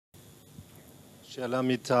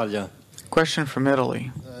Shalom Italia. Question from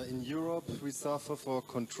Italy. In Europe, we suffer for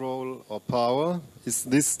control or power. Is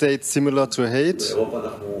this state similar to hate? באירופה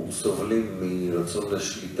אנחנו סובלים מרצון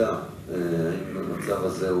לשליטה. האם המצב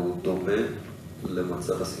הזה הוא דומה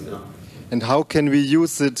למצב השנאה? And how can we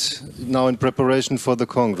use it now in preparation for the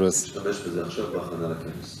Congress? נשתמש בזה עכשיו בהכנה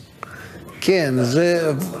לכנס. כן,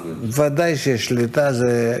 זה ודאי ששליטה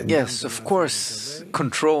זה... Yes, of course,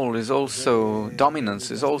 control is also, dominance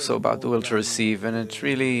is also about the will to receive, and it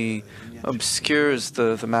really obscures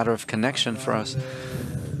the matter of connection for us.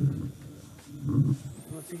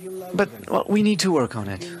 But, well, we need to work on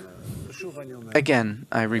it. Again,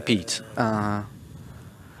 I repeat,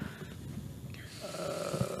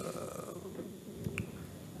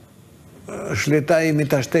 שליטה היא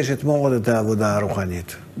מטשטשת מאוד את העבודה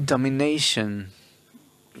הרוחנית. domination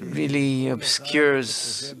really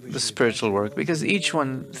obscures the spiritual work, because each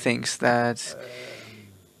one thinks that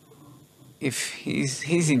if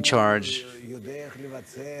he's in charge,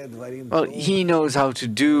 well, he knows how to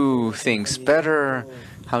do things better,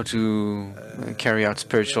 how to carry out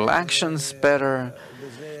spiritual actions better,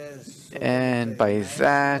 and by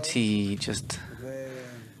that he just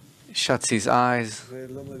shuts his eyes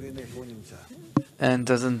and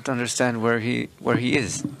doesn't understand where he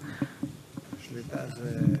is.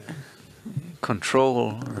 Control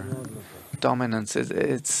or dominance,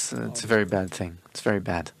 it's a very bad thing. It's very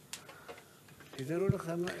bad.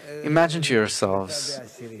 Imagine to yourselves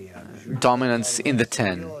dominance in the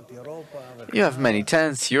 10. You have many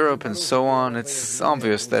tens, Europe and so on. It's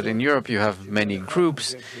obvious that in Europe you have many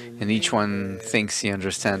groups, and each one thinks he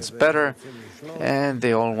understands better, and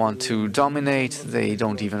they all want to dominate. They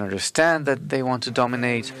don't even understand that they want to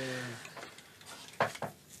dominate.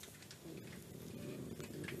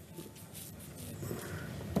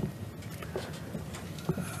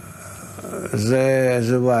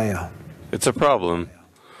 It's a problem.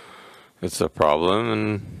 It's a problem,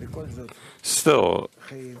 and still,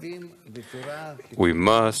 we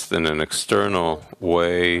must, in an external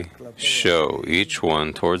way, show each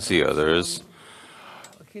one towards the others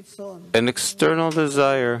an external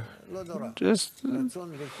desire, just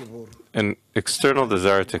an external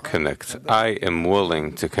desire to connect. I am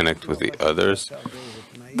willing to connect with the others.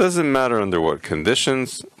 Doesn't matter under what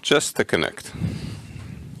conditions, just to connect.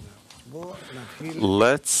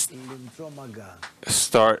 Let's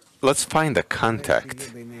find a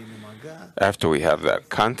contact. After we have that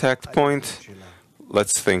contact point,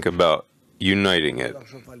 let's think about uniting it.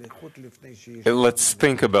 Let's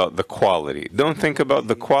think about the quality. Don't think about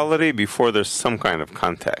the quality before there's some kind of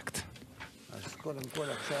contact.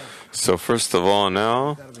 So first of all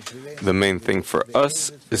now, the main thing for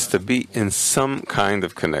us is to be in some kind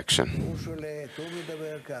of connection.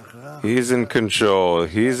 He's in control,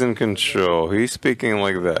 he's in control, he's speaking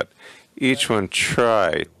like that. Each one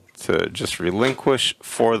try to just relinquish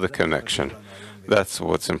for the connection. That's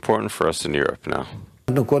what's important for us in Europe now.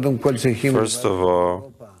 First of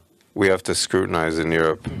all, we have to scrutinize in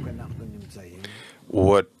Europe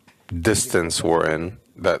what distance we're in,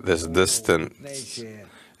 that this distance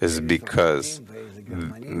is because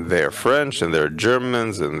they're French and they're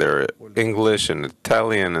Germans and they're English and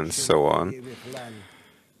Italian and so on,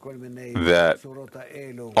 that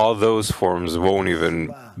all those forms won't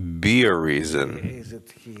even be a reason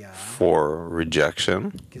for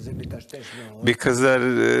rejection, because that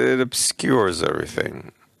it obscures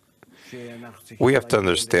everything. We have to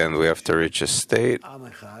understand, we have to reach a state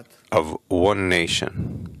of one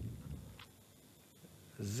nation.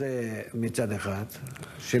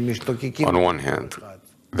 On one hand,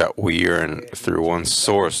 that we yearn through one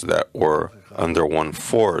source, that we're under one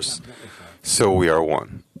force, so we are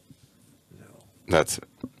one. That's it.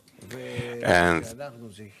 And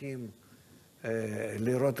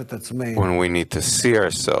when we need to see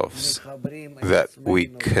ourselves, that we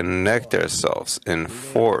connect ourselves in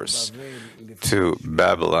force to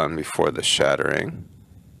Babylon before the shattering,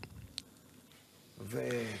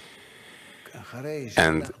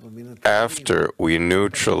 and after we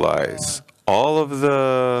neutralize all of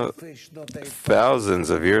the thousands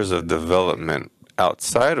of years of development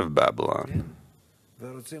outside of Babylon,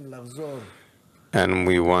 and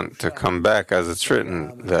we want to come back, as it's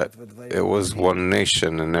written, that it was one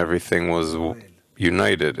nation and everything was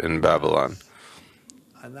united in Babylon,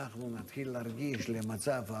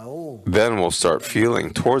 then we'll start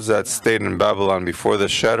feeling towards that state in Babylon before the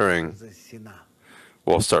shattering,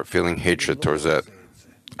 we'll start feeling hatred towards that.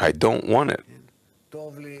 I don't want it.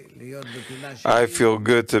 I feel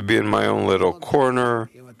good to be in my own little corner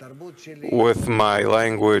with my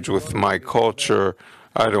language, with my culture.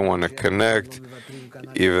 I don't want to connect,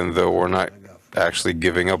 even though we're not actually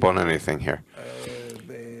giving up on anything here.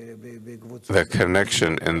 The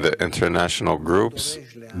connection in the international groups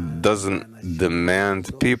doesn't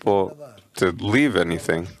demand people to leave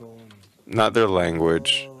anything, not their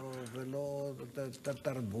language,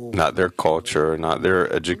 not their culture, not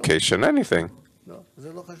their education, anything.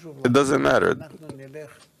 It doesn't matter.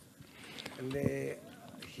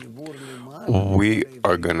 We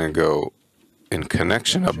are going to go in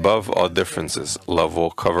connection above all differences. Love will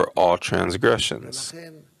cover all transgressions.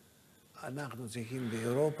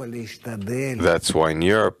 That's why in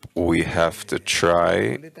Europe we have to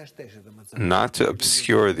try not to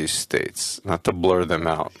obscure these states, not to blur them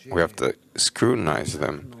out. We have to scrutinize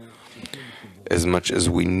them. As much as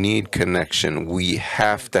we need connection, we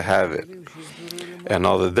have to have it. And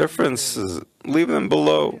all the differences, leave them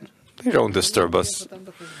below. They don't disturb us.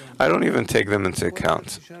 I don't even take them into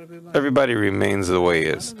account. Everybody remains the way he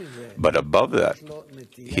is. But above that,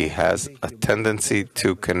 he has a tendency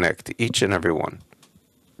to connect each and every one.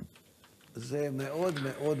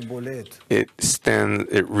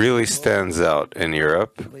 It really stands out in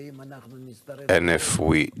Europe. And if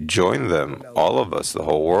we join them, all of us, the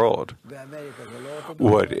whole world,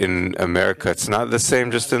 what in America, it's not the same,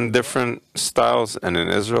 just in different styles, and in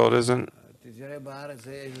Israel it isn't.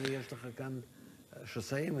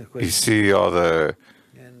 You see all the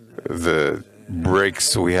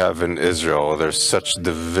breaks we have in Israel. There's such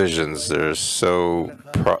divisions. There's so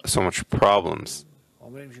much problems.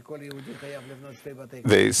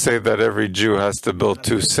 They say that every Jew has to build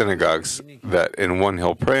 2 synagogues, that in one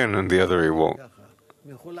he'll pray and in the other he won't.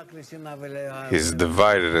 He's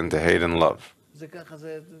divided into hate and love.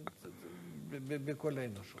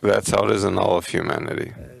 That's how it is in all of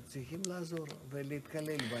humanity.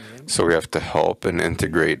 So we have to help and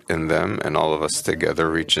integrate in them, and all of us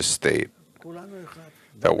together reach a state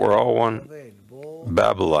that we're all one.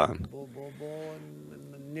 Babylon.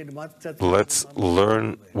 Let's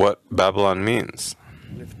learn what Babylon means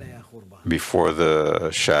before the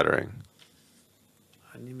shattering.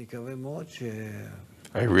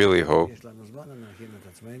 I really hope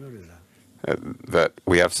that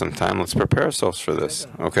we have some time. Let's prepare ourselves for this,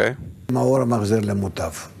 okay?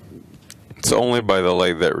 It's only by the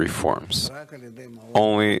light that reforms.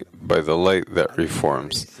 Only by the light that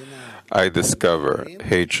reforms. I discover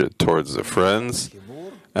hatred towards the friends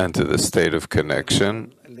and to the state of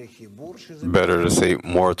connection. Better to say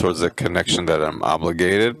more towards the connection that I'm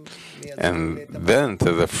obligated, and then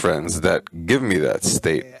to the friends that give me that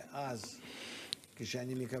state.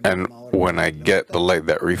 And when I get the light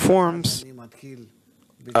that reforms,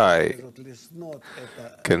 I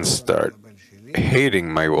can start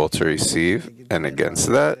hating my will to receive, and against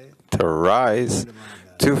that, to rise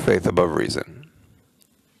to faith above reason.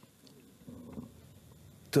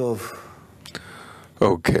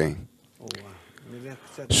 Okay.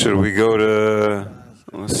 Should we go to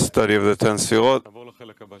study of the 10 Sfirot?